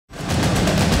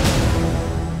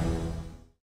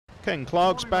Ken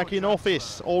Clarke's back in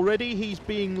office. Already he's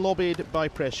being lobbied by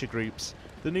pressure groups.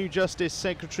 The new Justice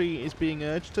Secretary is being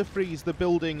urged to freeze the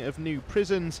building of new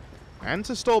prisons and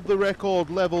to stop the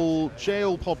record-level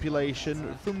jail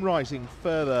population from rising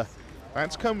further.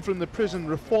 That's come from the Prison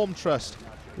Reform Trust,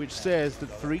 which says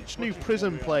that for each new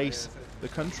prison place, the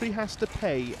country has to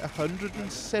pay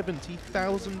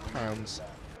 £170,000.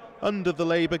 Under the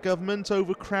Labour government,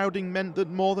 overcrowding meant that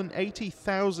more than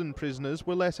 80,000 prisoners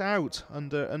were let out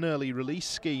under an early release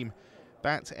scheme.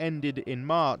 That ended in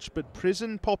March, but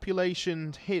prison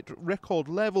population hit record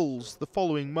levels the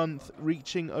following month,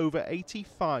 reaching over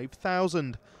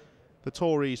 85,000. The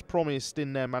Tories promised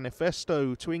in their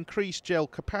manifesto to increase jail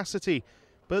capacity,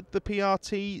 but the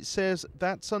PRT says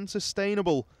that's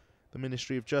unsustainable. The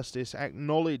Ministry of Justice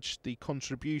acknowledged the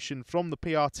contribution from the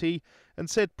PRT and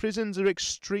said prisons are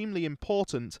extremely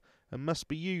important and must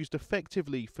be used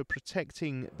effectively for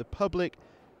protecting the public,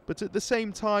 but at the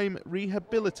same time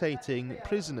rehabilitating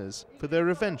prisoners for their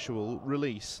eventual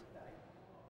release.